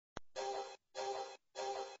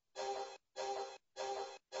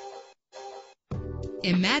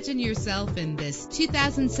Imagine yourself in this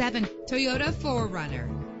 2007 Toyota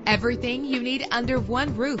 4Runner. Everything you need under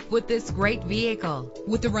one roof with this great vehicle.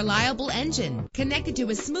 With a reliable engine connected to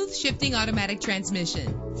a smooth shifting automatic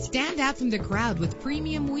transmission. Stand out from the crowd with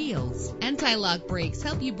premium wheels. Anti-lock brakes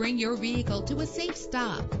help you bring your vehicle to a safe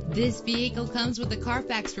stop. This vehicle comes with a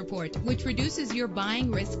Carfax report, which reduces your buying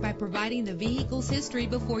risk by providing the vehicle's history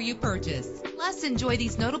before you purchase. Plus, enjoy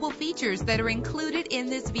these notable features that are included in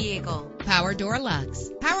this vehicle: power door locks,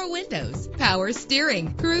 power windows, power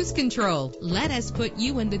steering, cruise control. Let us put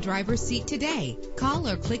you in the driver's seat today. Call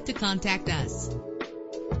or click to contact us.